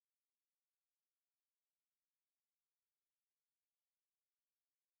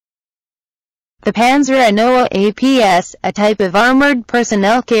The Panzer Anoa APS, a type of armored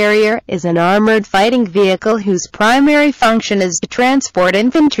personnel carrier, is an armored fighting vehicle whose primary function is to transport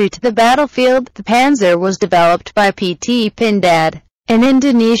infantry to the battlefield. The Panzer was developed by PT Pindad, an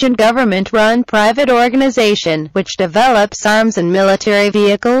Indonesian government-run private organization, which develops arms and military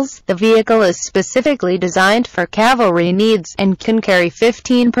vehicles. The vehicle is specifically designed for cavalry needs, and can carry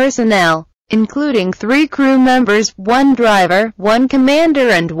 15 personnel, including 3 crew members, 1 driver, 1 commander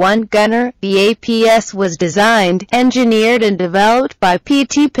and 1 gunner. The APS was designed, engineered and developed by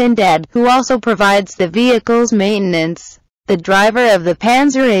PT Pindad, who also provides the vehicle's maintenance. The driver of the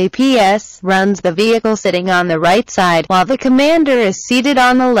Panzer APS runs the vehicle sitting on the right side, while the commander is seated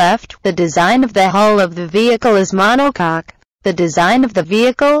on the left. The design of the hull of the vehicle is monocoque. The design of the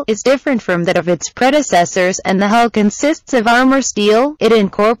vehicle is different from that of its predecessors, and the hull consists of armor steel. It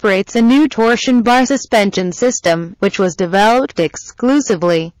incorporates a new torsion bar suspension system, which was developed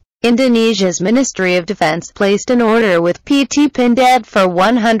exclusively. Indonesia's Ministry of Defense placed an order with PT Pindad for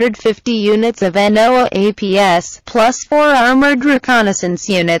 150 units of Anoa APS, plus 4 armored reconnaissance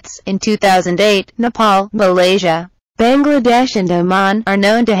units. In 2008, Nepal, Malaysia, Bangladesh and Oman are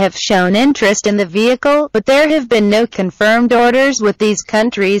known to have shown interest in the vehicle, but there have been no confirmed orders with these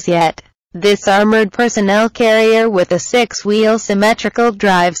countries yet. This armored personnel carrier with a 6-wheel symmetrical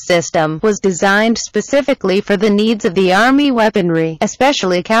drive system was designed specifically for the needs of the Army weaponry,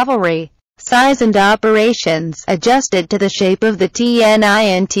 especially cavalry. Size and operations adjusted to the shape of the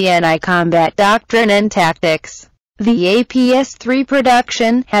TNI and TNI combat doctrine and tactics. The APS-3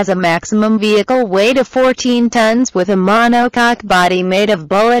 production has a maximum vehicle weight of 14 tons with a monocoque body made of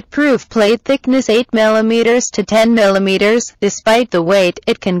bulletproof plate thickness 8 mm to 10 mm. Despite the weight,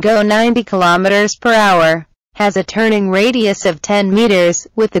 it can go 90 km per hour. Has a turning radius of 10 meters,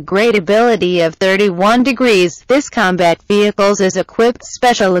 with a gradability of 31 degrees. This combat vehicles is equipped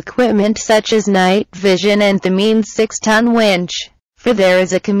special equipment such as night vision and the mean 6-ton winch. For there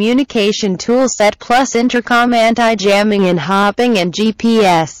is a communication toolset plus intercom, anti-jamming and hopping and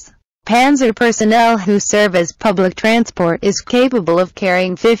GPS. Panzer personnel who serve as public transport is capable of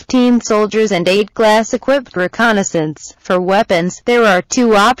carrying 15 soldiers and 8 glass-equipped reconnaissance. For weapons, there are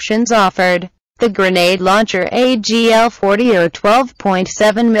 2 options offered. The grenade launcher AGL-40 or 12.7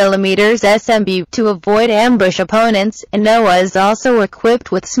 mm SMB to avoid ambush opponents. Anoa is also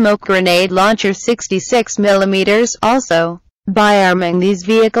equipped with smoke grenade launcher 66 mm. Also, by arming these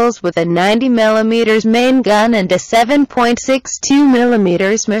vehicles with a 90 mm main gun and a 7.62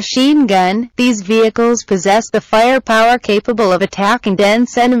 mm machine gun, these vehicles possess the firepower capable of attacking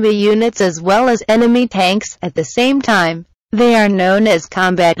dense enemy units as well as enemy tanks. At the same time, they are known as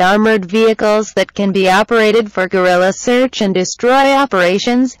combat armored vehicles that can be operated for guerrilla search and destroy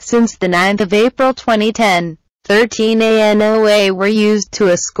operations. Since the 9th of April 2010, 13 ANOA were used to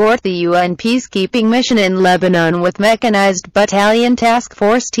escort the UN peacekeeping mission in Lebanon with Mechanized Battalion Task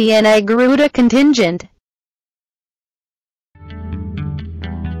Force TNI Garuda contingent.